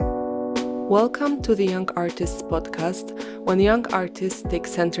Welcome to the Young Artists podcast, when young artists take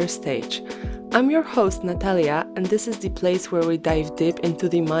center stage. I'm your host, Natalia, and this is the place where we dive deep into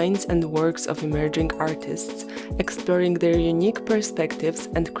the minds and works of emerging artists, exploring their unique perspectives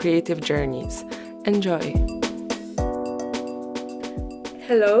and creative journeys. Enjoy!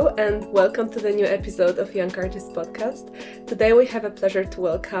 Hello and welcome to the new episode of Young Artists podcast. Today we have a pleasure to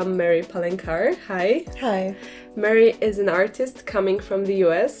welcome Mary Palencar. Hi. Hi. Mary is an artist coming from the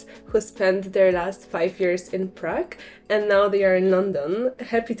US who spent their last 5 years in Prague and now they are in London.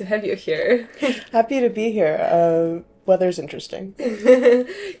 Happy to have you here. Happy to be here. Weather's interesting.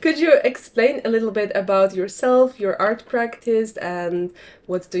 Could you explain a little bit about yourself, your art practice, and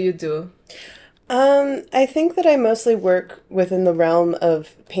what do you do? I think that I mostly work within the realm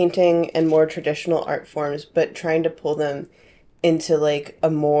of painting and more traditional art forms, but trying to pull them into like a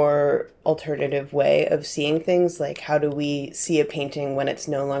more alternative way of seeing things. Like, how do we see a painting when it's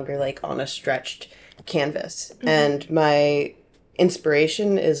no longer like on a stretched canvas? Mm-hmm. And my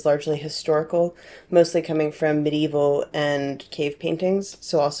inspiration is largely historical, mostly coming from medieval and cave paintings.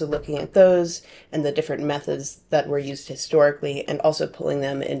 So also looking at those and the different methods that were used historically and also pulling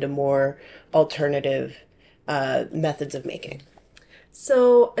them into more alternative methods of making.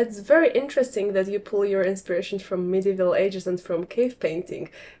 So it's very interesting that you pull your inspiration from medieval ages and from cave painting.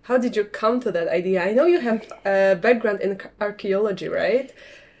 How did you come to that idea? I know you have a background in archaeology, right?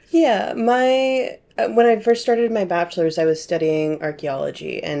 Yeah, when I first started my bachelor's, I was studying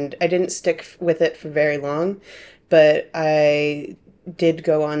archaeology, and I didn't stick with it for very long, but I did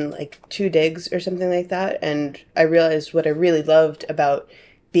go on like 2 digs or something like that, and I realized what I really loved about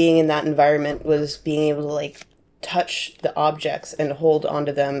being in that environment was being able to like touch the objects and hold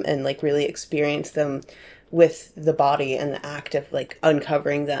onto them and like really experience them with the body and the act of like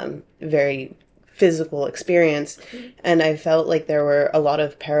uncovering them. Very physical experience. And I felt like there were a lot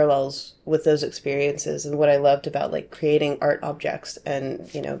of parallels with those experiences and what I loved about like creating art objects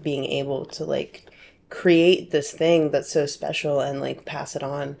and, you know, being able to like create this thing that's so special and like pass it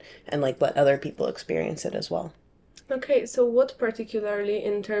on and like let other people experience it as well. Okay, so what particularly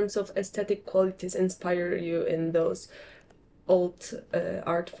in terms of aesthetic qualities inspire you in those old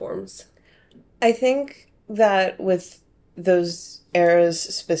art forms? I think that with those eras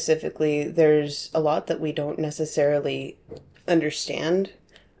specifically, there's a lot that we don't necessarily understand,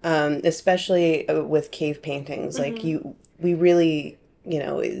 especially with cave paintings. Mm-hmm. Like we really, you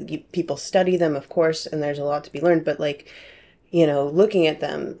know, people study them, of course, and there's a lot to be learned, but like, you know, looking at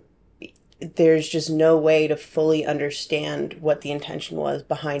them, there's just no way to fully understand what the intention was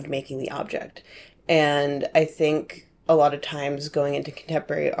behind making the object. And I think a lot of times going into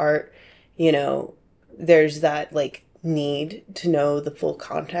contemporary art, you know, there's that like need to know the full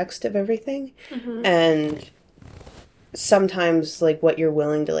context of everything. Mm-hmm. And sometimes like what you're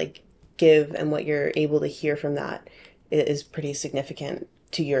willing to like give and what you're able to hear from that is pretty significant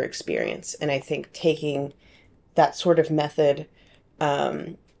to your experience. And I think taking that sort of method,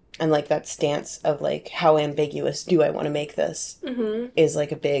 and like that stance of like, how ambiguous do I want to make this, mm-hmm. is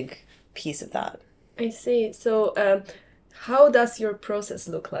like a big piece of that. I see. So how does your process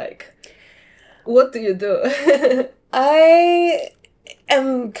look like? What do you do? I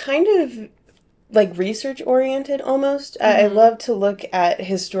am kind of like research oriented almost. Mm-hmm. I love to look at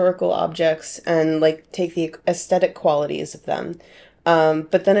historical objects and like take the aesthetic qualities of them.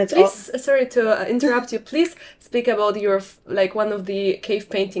 But then it's sorry to interrupt you. Please speak about your like one of the cave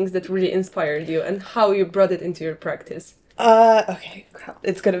paintings that really inspired you and how you brought it into your practice. Okay, crap.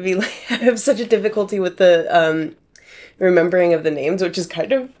 It's gonna be like I have such a difficulty with the remembering of the names, which is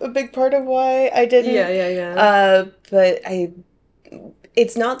kind of a big part of why I didn't. Yeah. But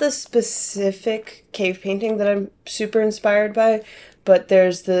it's not the specific cave painting that I'm super inspired by, but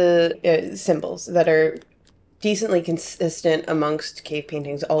there's the symbols that are decently consistent amongst cave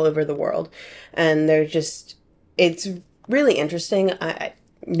paintings all over the world. And it's really interesting.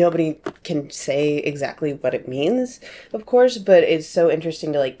 Nobody can say exactly what it means, of course, but it's so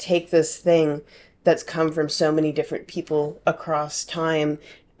interesting to like take this thing that's come from so many different people across time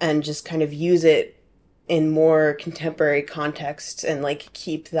and just kind of use it in more contemporary contexts and like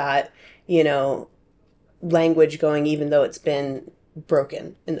keep that, you know, language going, even though it's been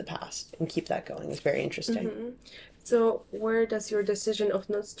broken in the past, and keep that going is very interesting. Mm-hmm. So where does your decision of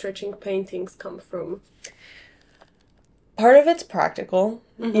not stretching paintings come from? Part of it's practical.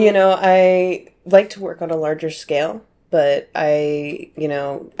 Mm-hmm. You know, I like to work on a larger scale, but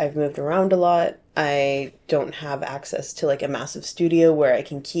I've moved around a lot. I don't have access to like a massive studio where I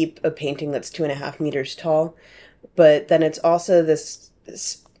can keep a painting that's 2.5 meters tall. But then it's also this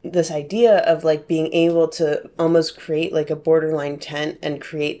this idea of like being able to almost create like a borderline tent and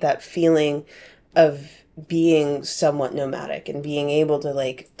create that feeling of being somewhat nomadic and being able to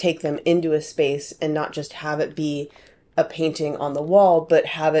like take them into a space and not just have it be a painting on the wall, but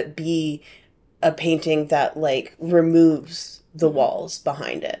have it be a painting that like removes the walls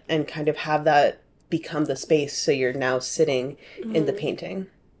behind it and kind of have that become the space, so you're now sitting in the painting.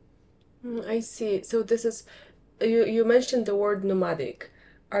 I see. So this is, you mentioned the word nomadic.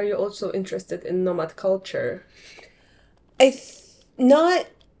 Are you also interested in nomad culture? Not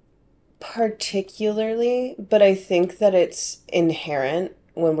particularly, but I think that it's inherent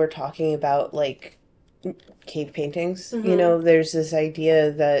when we're talking about like cave paintings. You know, there's this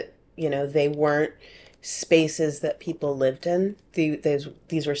idea that, you know, they weren't spaces that people lived in.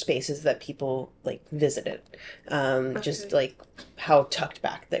 These were spaces that people like visited. Just like how tucked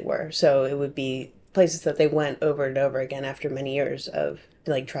back they were. So it would be places that they went over and over again after many years of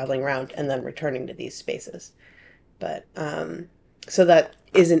like traveling around and then returning to these spaces. But so that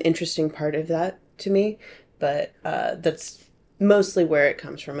is an interesting part of that to me. But that's mostly where it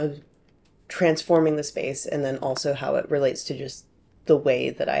comes from, of transforming the space, and then also how it relates to just the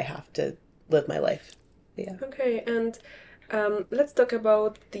way that I have to live my life. Yeah. Okay, and let's talk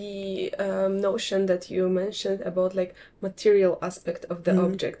about the notion that you mentioned about like material aspect of the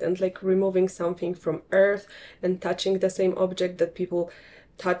object, and like removing something from earth and touching the same object that people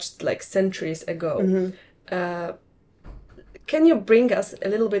touched like centuries ago. Can you bring us a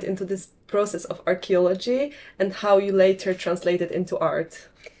little bit into this process of archaeology and how you later translate it into art?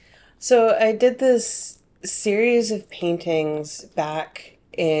 So I did this series of paintings back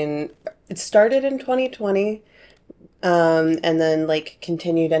in, it started in 2020, and then like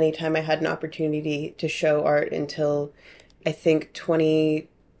continued anytime I had an opportunity to show art until I think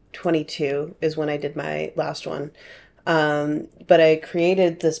 2022 is when I did my last one. But I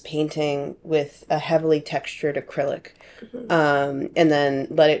created this painting with a heavily textured acrylic, and then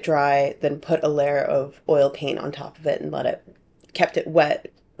let it dry, then put a layer of oil paint on top of it and kept it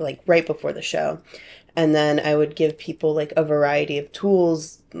wet like right before the show. And then I would give people like a variety of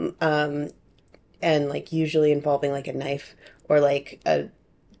tools, and like usually involving like a knife or like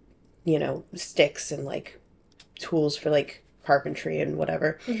sticks and like tools for like carpentry and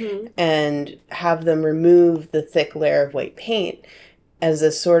whatever, and have them remove the thick layer of white paint as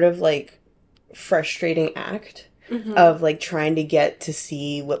a sort of like frustrating act of like trying to get to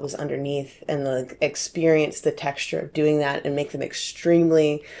see what was underneath and like experience the texture of doing that and make them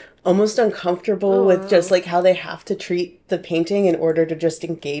extremely almost uncomfortable with just like how they have to treat the painting in order to just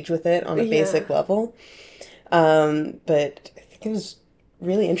engage with it on a basic level. But I think it was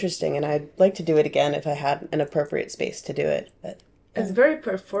really interesting, and I'd like to do it again if I had an appropriate space to do it. But it's very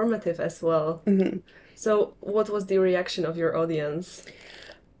performative as well. So what was the reaction of your audience?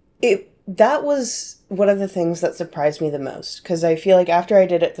 That was one of the things that surprised me the most, because I feel like after I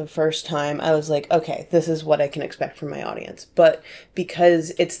did it the first time, I was like, okay, this is what I can expect from my audience. But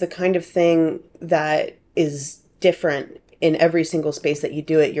because it's the kind of thing that is different in every single space that you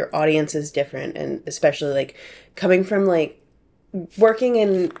do it, your audience is different. And especially like coming from like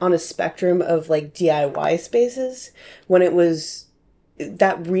working on a spectrum of like DIY spaces, when it was,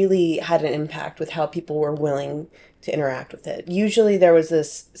 that really had an impact with how people were willing to interact with it. Usually there was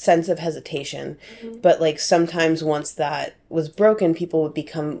this sense of hesitation, but like sometimes once that was broken, people would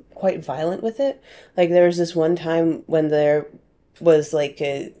become quite violent with it. Like there was this one time when there was like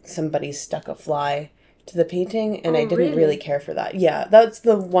somebody stuck a fly to the painting, and I didn't really care for that. Yeah, that's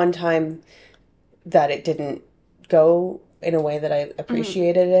the one time that it didn't go in a way that I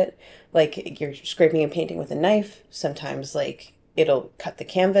appreciated it. Like you're scraping and painting with a knife. Sometimes like it'll cut the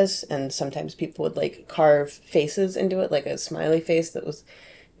canvas, and sometimes people would like carve faces into it, like a smiley face that was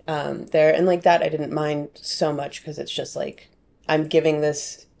there. And like that I didn't mind so much, because it's just like I'm giving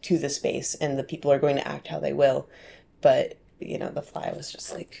this to the space and the people are going to act how they will. But the fly was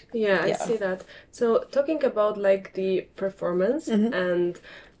just like, I see that. So talking about like the performance and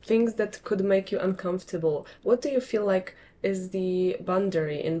things that could make you uncomfortable, what do you feel like is the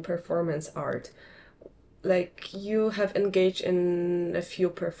boundary in performance art? Like you have engaged in a few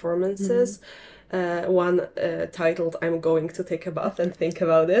performances, one titled "I'm going to take a bath and think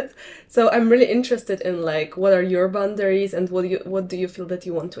about it." So I'm really interested in like what are your boundaries, and what do you feel that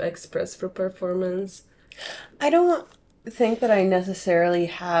you want to express for performance? I don't think that I necessarily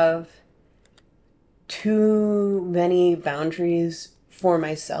have too many boundaries for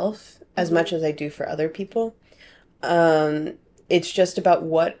myself as much as I do for other people. It's just about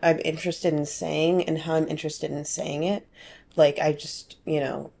what I'm interested in saying and how I'm interested in saying it. Like I just,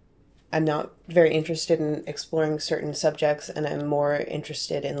 I'm not very interested in exploring certain subjects, and I'm more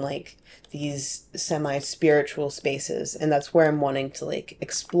interested in like these semi-spiritual spaces, and that's where I'm wanting to like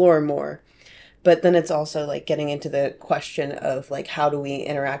explore more. But then it's also like getting into the question of like how do we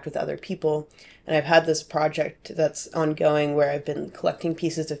interact with other people. And I've had this project that's ongoing where I've been collecting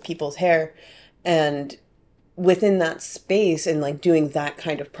pieces of people's hair, and within that space and like doing that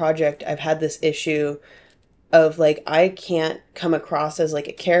kind of project, I've had this issue of like I can't come across as like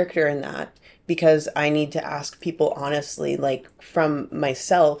a character in that because I need to ask people honestly, like from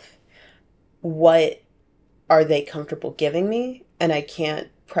myself, what are they comfortable giving me? And I can't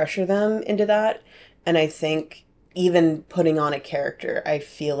pressure them into that. And I think even putting on a character, I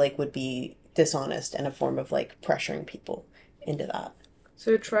feel like would be dishonest and a form of like pressuring people into that.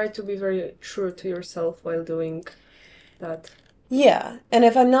 So you try to be very true to yourself while doing that. Yeah. And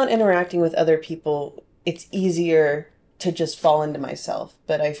if I'm not interacting with other people, it's easier to just fall into myself.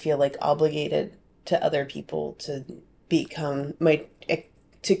 But I feel like obligated to other people to become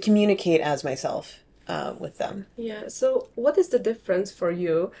to communicate as myself with them. Yeah, so what is the difference for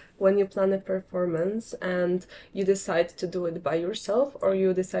you when you plan a performance and you decide to do it by yourself or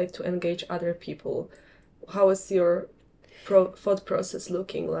you decide to engage other people? How is your thought process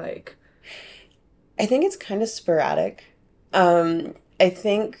looking like? I think it's kind of sporadic. I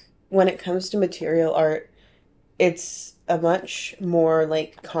think when it comes to material art, it's a much more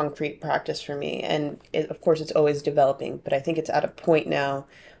like concrete practice for me. And of course, it's always developing, but I think it's at a point now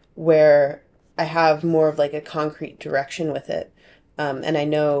where I have more of like a concrete direction with it. And I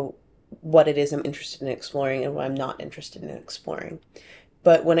know what it is I'm interested in exploring and what I'm not interested in exploring.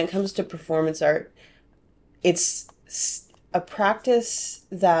 But when it comes to performance art, it's a practice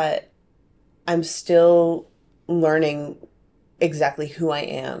that I'm still learning exactly who I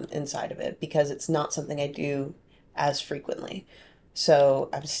am inside of it because it's not something I do as frequently. So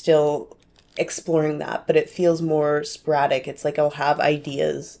I'm still exploring that, but it feels more sporadic. It's like I'll have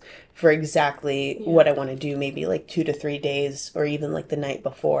ideas for exactly what I want to do, maybe like 2 to 3 days or even like the night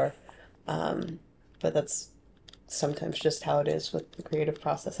before. But that's sometimes just how it is with the creative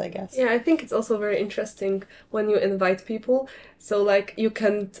process, I guess. Yeah, I think it's also very interesting when you invite people. So, like, you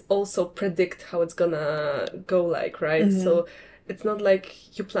can't also predict how it's gonna go, like, right? Mm-hmm. So, it's not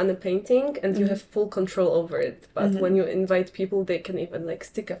like you plan a painting and you have full control over it. But when you invite people, they can even, like,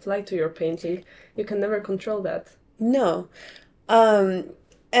 stick a fly to your painting. You can never control that. No. But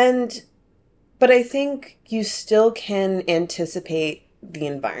I think you still can anticipate the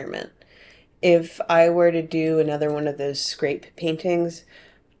environment. If I were to do another one of those scrape paintings,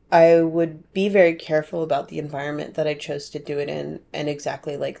 I would be very careful about the environment that I chose to do it in and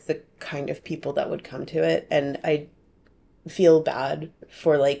exactly like the kind of people that would come to it. And I feel bad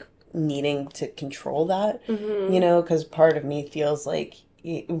for like needing to control that, you know, because part of me feels like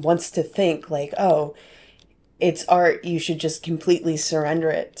it wants to think like, oh, it's art, you should just completely surrender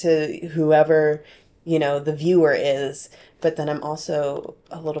it to whoever, you know, the viewer is. But then I'm also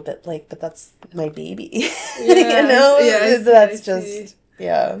a little bit like, but that's my baby. Yeah, you know? Yeah, that's just,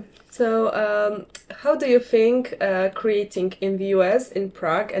 yeah. So, how do you think creating in the US, in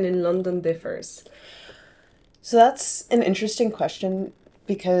Prague, and in London differs? So that's an interesting question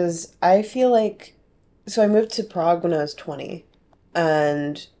because I feel like, so I moved to Prague when I was 20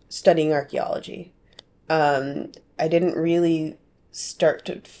 and studying archaeology. I didn't really start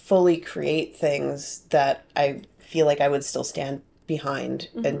to fully create things that I feel like I would still stand behind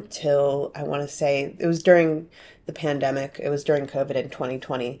until I want to say it was during the pandemic. It was during COVID in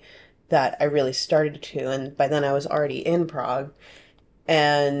 2020 that I really started to. And by then I was already in Prague.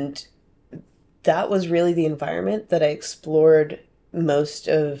 And that was really the environment that I explored most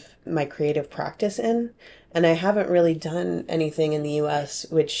of my creative practice in. And I haven't really done anything in the US,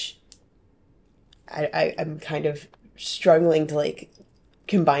 which I'm kind of struggling to like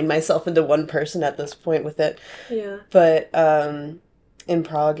combine myself into one person at this point with it. Yeah. But in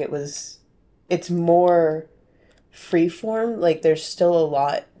Prague it's more free form. Like there's still a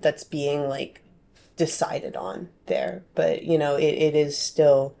lot that's being like decided on there. But you know, it is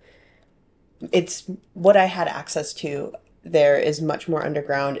still, it's what I had access to there is much more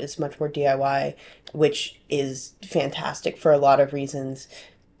underground, is much more DIY, which is fantastic for a lot of reasons.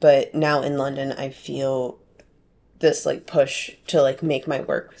 But now in London, I feel this like push to like make my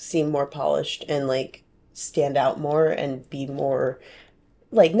work seem more polished and like stand out more and be more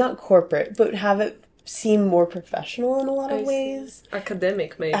like not corporate, but have it seem more professional in a lot of ways.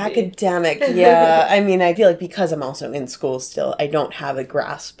 Academic, maybe. Academic, yeah. I mean, I feel like because I'm also in school still, I don't have a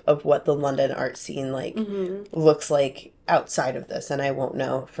grasp of what the London art scene like looks like outside of this, and I won't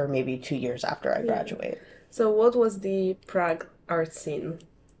know for maybe 2 years after I graduate. So what was the Prague art scene?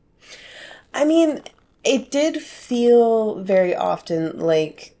 I mean, it did feel very often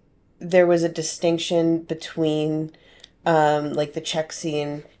like there was a distinction between like the Czech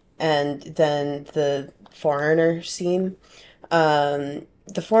scene and then the foreigner scene. The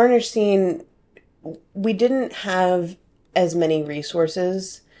foreigner scene, we didn't have as many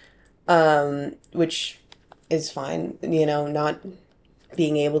resources, which is fine, you know, not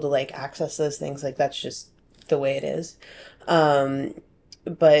being able to like access those things, like that's just the way it is.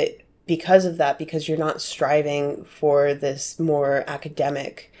 But because of that, because you're not striving for this more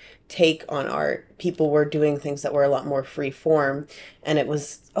academic take on art, people were doing things that were a lot more free form, and it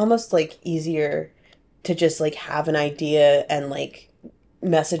was almost like easier to just like have an idea and like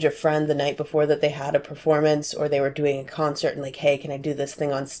message a friend the night before that they had a performance or they were doing a concert and like, hey, can I do this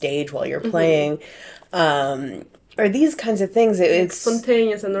thing on stage while you're playing? Or these kinds of things. It's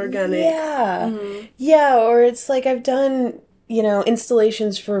spontaneous and organic. Yeah. Yeah, or it's like I've done, you know,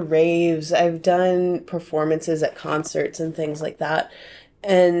 installations for raves. I've done performances at concerts and things like that.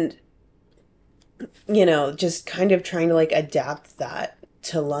 And, you know, just kind of trying to like adapt that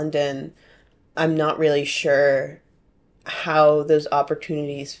to London. I'm not really sure how those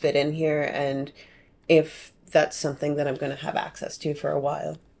opportunities fit in here and if that's something that I'm going to have access to for a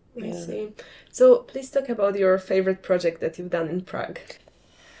while. I see. So please talk about your favorite project that you've done in Prague.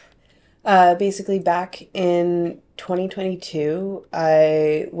 Basically, back in 2022,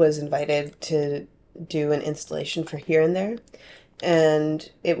 I was invited to do an installation for Here and There. And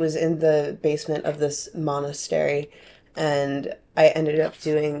it was in the basement of this monastery. And I ended up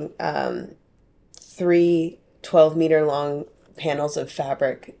doing 3 12-meter long panels of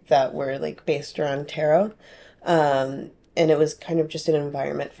fabric that were like based around tarot. And it was kind of just an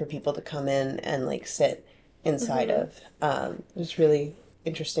environment for people to come in and like sit inside of. It was really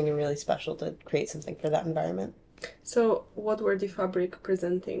interesting and really special to create something for that environment. So what were the fabric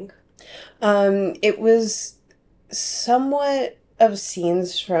presenting? It was somewhat of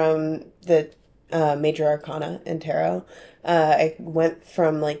scenes from the Major Arcana in tarot. I went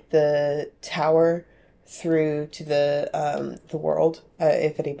from like the tower through to the world.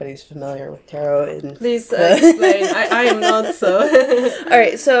 If anybody's familiar with tarot, please explain. I am not so. All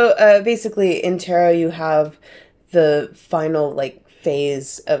right, so basically in tarot you have the final like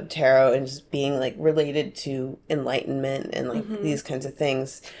phase of tarot and just being like related to enlightenment and like these kinds of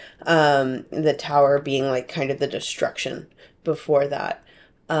things. The tower being like kind of the destruction before that.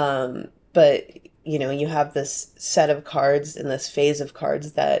 But you know, you have this set of cards and this phase of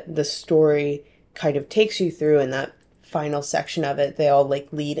cards that the story kind of takes you through, and that final section of it, they all like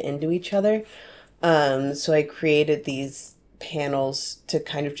lead into each other. So I created these panels to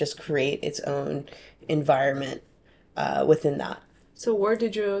kind of just create its own environment within that. So where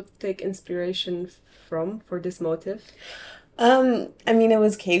did you take inspiration from for this motif? I mean, it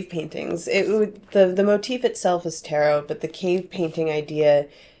was cave paintings. The motif itself is tarot, but the cave painting idea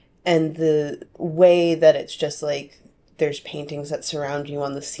and the way that it's just like there's paintings that surround you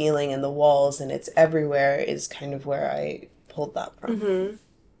on the ceiling and the walls and it's everywhere is kind of where I pulled that from.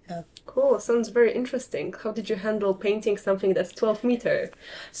 Yeah. Cool. Sounds very interesting. How did you handle painting something that's 12 meters?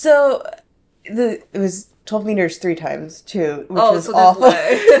 So it was 12 meters 3 times too, which was so awful.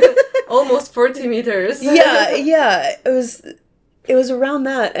 Almost 40 meters. yeah. It was around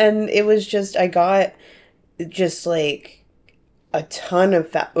that, and it was just I got just like a ton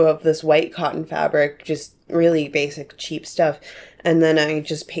of this white cotton fabric, just really basic cheap stuff, and then I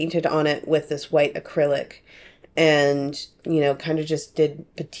just painted on it with this white acrylic, and you know, kind of just did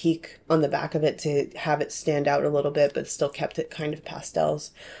batik on the back of it to have it stand out a little bit, but still kept it kind of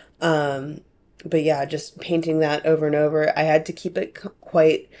pastels. But yeah, just painting that over and over. I had to keep it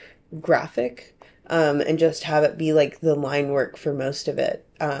quite graphic, and just have it be like the line work for most of it,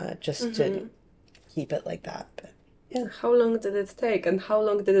 just to keep it like that. But yeah. How long did it take, and how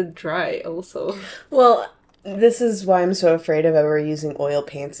long did it dry also? Well, this is why I'm so afraid of ever using oil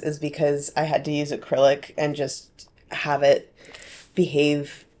paints, is because I had to use acrylic and just have it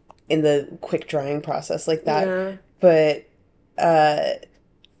behave in the quick drying process like that. Yeah. But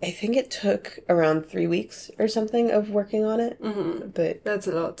I think it took around 3 weeks or something of working on it. But that's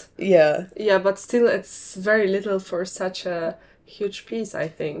a lot. Yeah. Yeah, but still it's very little for such a huge piece, I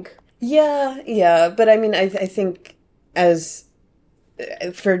think. Yeah. But I mean, I think as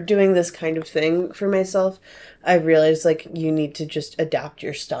for doing this kind of thing for myself, I realized like you need to just adapt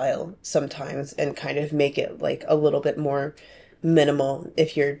your style sometimes and kind of make it like a little bit more minimal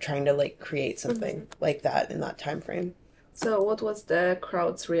if you're trying to like create something like that in that time frame. So what was the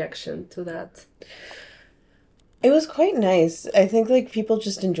crowd's reaction to that? It was quite nice. I think like people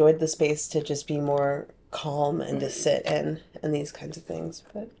just enjoyed the space to just be more calm and to sit in and these kinds of things.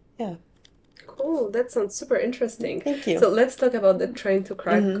 But Yeah. Cool. That sounds super interesting. Thank you. So let's talk about the train to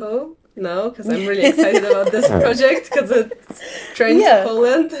Krakow now, because I'm really excited about this project because it's train to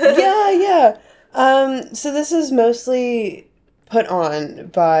Poland. Yeah. So this is mostly put on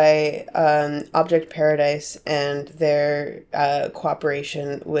by Object Paradise and their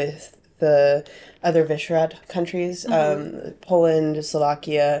cooperation with the other Visegrad countries, Poland,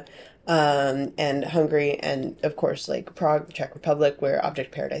 Slovakia, and Hungary, and of course like Prague, Czech Republic, where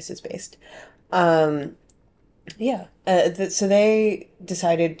Object Paradise is based. So they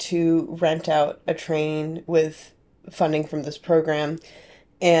decided to rent out a train with funding from this program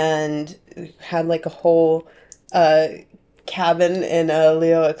and had like a whole cabin in a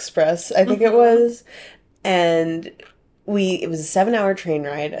Leo Express, I think it was. And it was a 7-hour train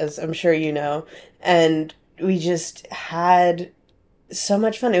ride, as I'm sure you know, and we just had so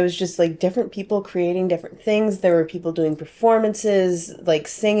much fun. It was just like different people creating different things. There were people doing performances, like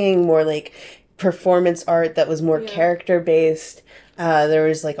singing, more like performance art that was more character based. There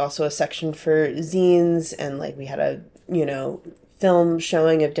was like also a section for zines, and like we had a, film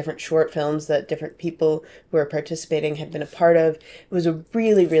showing of different short films that different people who were participating had been a part of. It was a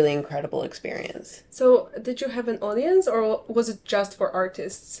really, really incredible experience. So, did you have an audience, or was it just for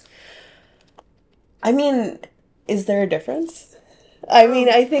artists? I mean, is there a difference?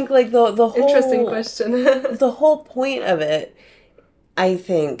 I think like the whole interesting question. The whole point of it, I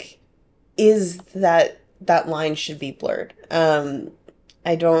think, is that line should be blurred. I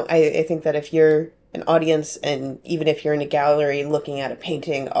think that if you're an audience, and even if you're in a gallery looking at a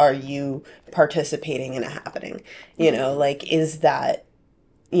painting, are you participating in a happening? Like, is that,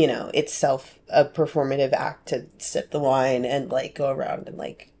 itself a performative act to sip the wine and like go around and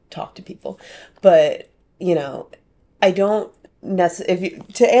like talk to people? But, I don't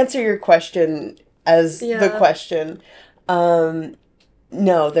to answer your question as the question,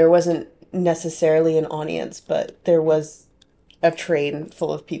 no, there wasn't necessarily an audience, but there was a train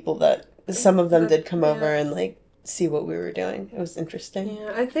full of people that some of them did come over and like see what we were doing. It was interesting.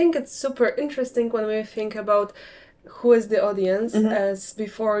 Yeah, I think it's super interesting when we think about who is the audience. As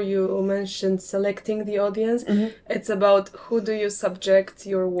before you mentioned selecting the audience, it's about who do you subject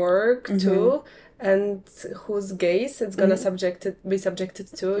your work to, and whose gaze it's gonna be subjected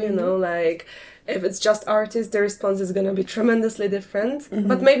to. Like if it's just artists, the response is gonna be tremendously different,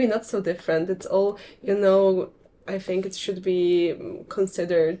 but maybe not so different. It's all, I think it should be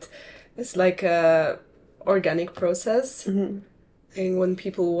considered as like a organic process. And when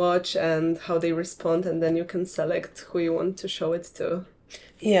people watch and how they respond, and then you can select who you want to show it to.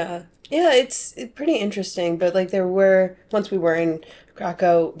 Yeah, it's pretty interesting. But like once we were in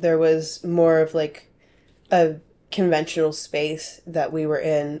Krakow, there was more of like a conventional space that we were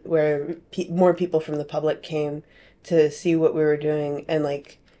in, where more people from the public came to see what we were doing, and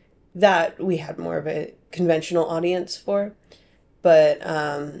like that we had more of a conventional audience for. But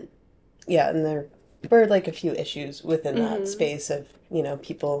and there were like a few issues within that space of,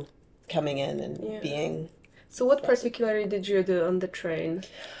 people coming in and being. So what particularly did you do on the train?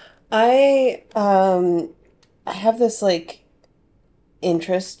 I have this like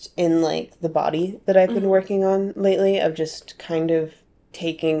interest in like the body that I've been working on lately, of just kind of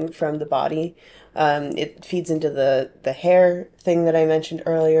taking from the body. It feeds into the hair thing that I mentioned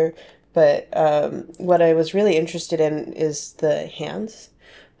earlier, but what I was really interested in is the hands.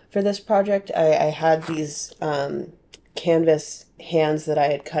 For this project, I had these canvas hands that I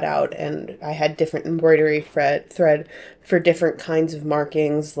had cut out, and I had different embroidery thread for different kinds of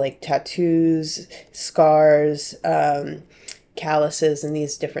markings, like tattoos, scars, calluses, and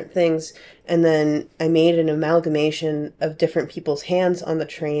these different things. And then I made an amalgamation of different people's hands on the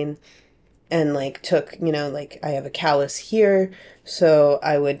train, and like took, like I have a callus here, so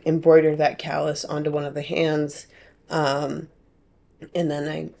I would embroider that callus onto one of the hands, and then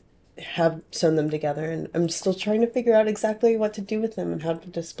I have sewn them together, and I'm still trying to figure out exactly what to do with them and how to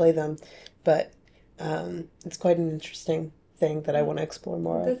display them, but it's quite an interesting thing that I want to explore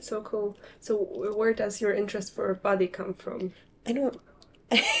more. That's so cool. So where does your interest for body come from? I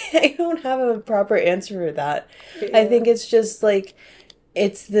don't have a proper answer for that. I think it's just like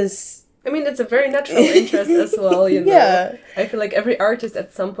it's this. I mean, it's a very natural interest as well, Yeah. I feel like every artist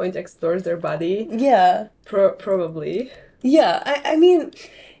at some point explores their body. Yeah. Probably. Yeah. I mean,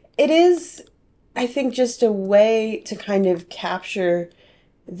 it is, I think, just a way to kind of capture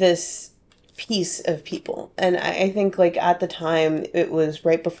this piece of people. And I think, like, at the time, it was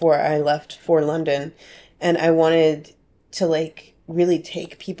right before I left for London, and I wanted to, like, really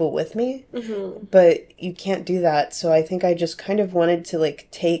take people with me. But you can't do that. So I think I just kind of wanted to, like,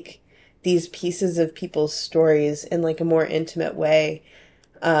 take these pieces of people's stories in, like, a more intimate way,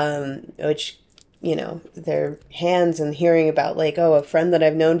 which, you know, their hands, and hearing about like, oh, a friend that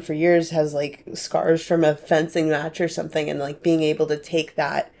I've known for years has like scars from a fencing match or something, and like being able to take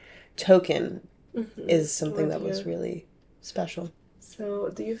that token is something that was really special. So,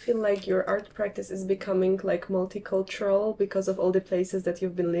 do you feel like your art practice is becoming like multicultural because of all the places that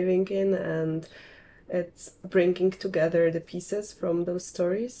you've been living in, and it's bringing together the pieces from those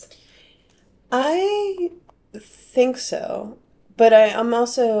stories? I think so. But I'm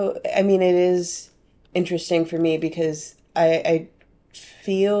also, I mean, it is interesting for me because I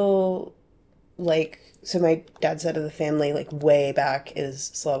feel like, so my dad's side of the family, like way back,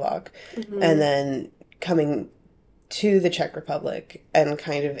 is Slovak. And then coming to the Czech Republic and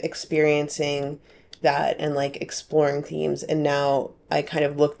kind of experiencing that and like exploring themes. And now I kind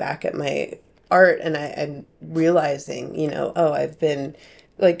of look back at my art and I'm realizing, you know, oh, I've been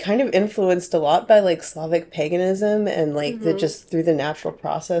like kind of influenced a lot by like Slavic paganism and like the just through the natural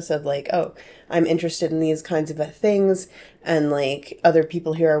process of like, oh, I'm interested in these kinds of things, and like other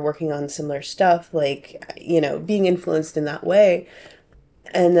people here are working on similar stuff, like, you know, being influenced in that way.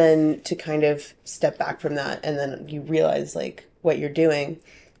 And then to kind of step back from that, and then you realize like what you're doing.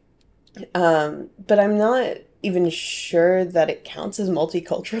 But I'm not even sure that it counts as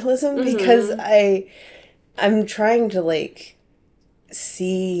multiculturalism because I'm trying to like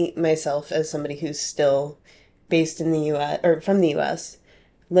see myself as somebody who's still based in the US, or from the US,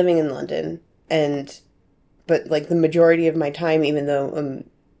 living in London, and but like the majority of my time, even though I'm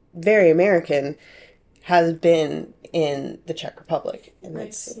very American, has been in the Czech Republic, and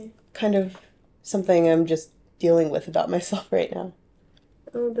that's kind of something I'm just dealing with about myself right now.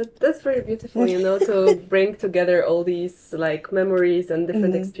 Oh, that's very beautiful, you know, to bring together all these like memories and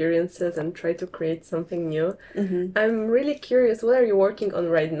different experiences and try to create something new. I'm really curious, what are you working on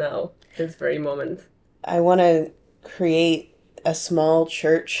right now, this very moment? I want to create a small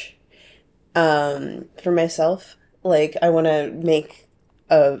church for myself. Like, I want to make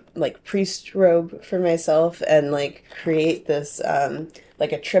a like priest robe for myself and like create this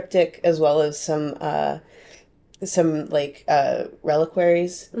like a triptych, as well as some like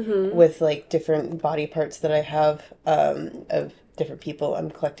reliquaries with like different body parts that I have of different people. I'm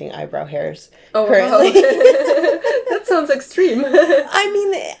collecting eyebrow hairs currently. Wow. That sounds extreme.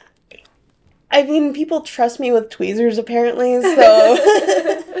 I mean, people trust me with tweezers apparently, so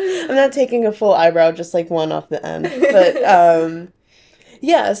I'm not taking a full eyebrow, just like one off the end. But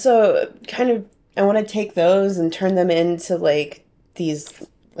yeah, so kind of I want to take those and turn them into like these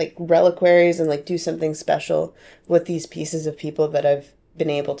like reliquaries and like do something special with these pieces of people that I've been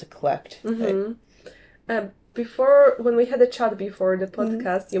able to collect. Before, when we had a chat before the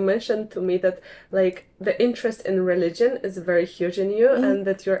podcast, you mentioned to me that like the interest in religion is very huge in you, and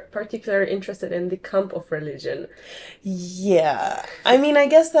that you're particularly interested in the camp of religion. Yeah. I mean, I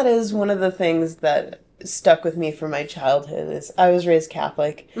guess that is one of the things that stuck with me from my childhood is I was raised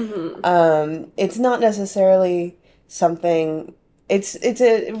Catholic. It's not necessarily something, it's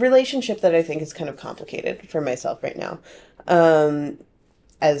a relationship that I think is kind of complicated for myself right now.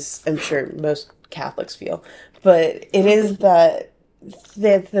 As I'm sure most Catholics feel. But it is that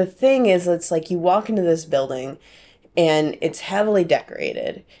the thing is, it's like you walk into this building and it's heavily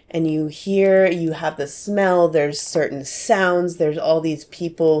decorated, and you have the smell, there's certain sounds, there's all these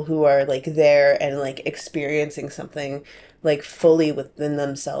people who are like there and like experiencing something like fully within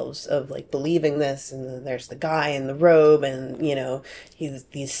themselves of like believing this, and then there's the guy in the robe, and you know, he's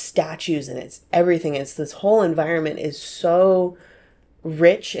these statues, and it's everything. It's this whole environment is so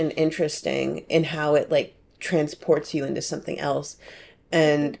rich and interesting in how it like transports you into something else.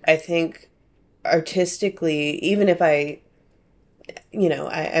 And I think artistically, even if I'm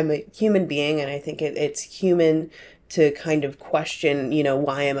a human being, and I think it's human to kind of question, you know,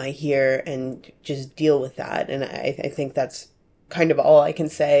 why am I here, and just deal with that. And I think that's kind of all I can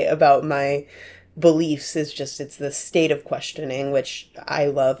say about my beliefs, is just it's the state of questioning, which I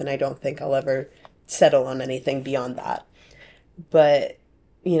love, and I don't think I'll ever settle on anything beyond that. But,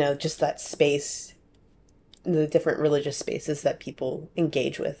 you know, just that space, the different religious spaces that people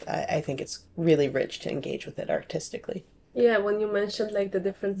engage with, I think it's really rich to engage with it artistically. Yeah, when you mentioned like the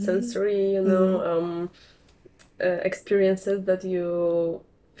different sensory, you know, experiences that you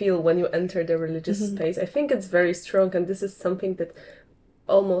feel when you enter the religious space, I think it's very strong, and this is something that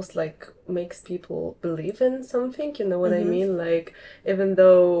almost like makes people believe in something, you know what I mean? Like, even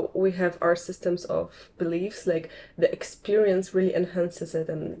though we have our systems of beliefs, like the experience really enhances it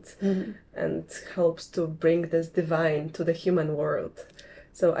and helps to bring this divine to the human world.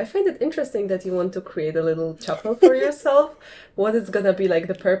 So I find it interesting that you want to create a little chapel for yourself. What is gonna be like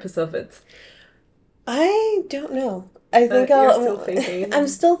the purpose of it? I don't know. I think You're still thinking. I'm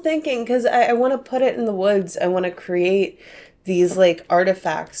still thinking because I want to put it in the woods. I want to create these like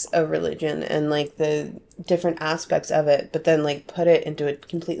artifacts of religion and like the different aspects of it, but then like put it into a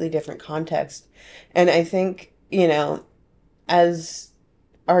completely different context. And I think, as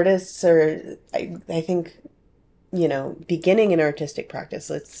artists or I think, beginning an artistic practice,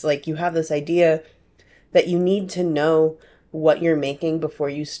 it's like you have this idea that you need to know what you're making before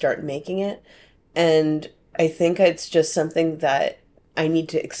you start making it. And I think it's just something that I need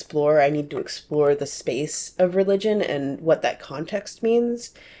to explore. I need to explore the space of religion and what that context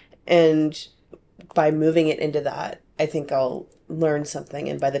means. And by moving it into that, I think I'll learn something.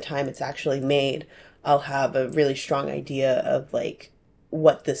 And by the time it's actually made, I'll have a really strong idea of like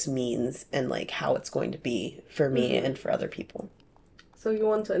what this means and like how it's going to be for me and for other people. So you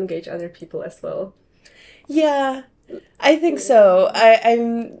want to engage other people as well? Yeah, I think so. I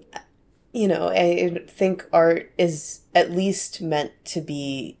think art is at least meant to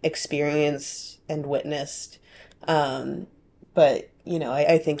be experienced and witnessed. But,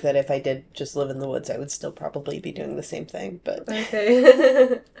 I think that if I did just live in the woods, I would still probably be doing the same thing. But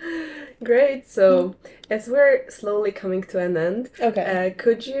okay. Great. So as we're slowly coming to an end, okay.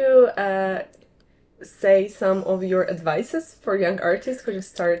 Could you say some of your advices for young artists who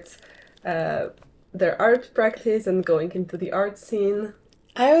just start their art practice and going into the art scene?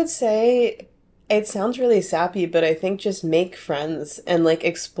 I would say it sounds really sappy, but I think just make friends and like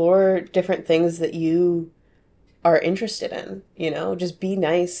explore different things that you are interested in, just be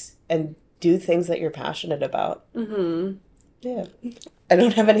nice and do things that you're passionate about. Mm-hmm. Yeah. I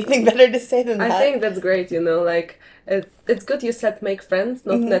don't have anything better to say than that. I think that's great, like it's good you said make friends,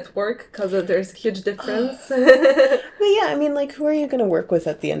 not network, because there's a huge difference. But yeah, I mean, like, who are you going to work with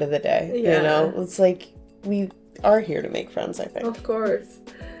at the end of the day? Yeah. It's like we are here to make friends, I think. Of course.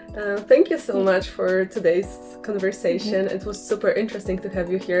 Thank you so much for today's conversation. It was super interesting to have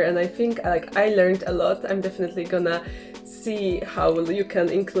you here, and I think I learned a lot. I'm definitely gonna see how you can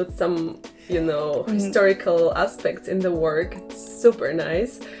include some, historical aspects in the work. It's super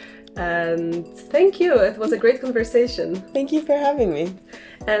nice. And thank you. It was a great conversation. Thank you for having me.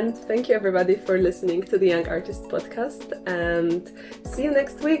 And thank you everybody for listening to the Young Artist Podcast, and see you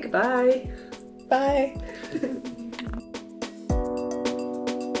next week. Bye. Bye.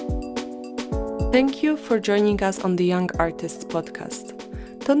 Thank you for joining us on the Young Artists Podcast.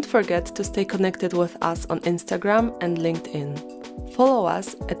 Don't forget to stay connected with us on Instagram and LinkedIn. Follow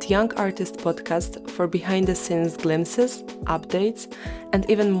us at Young Artist Podcast for behind-the-scenes glimpses, updates, and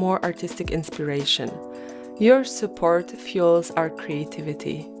even more artistic inspiration. Your support fuels our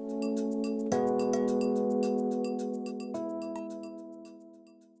creativity.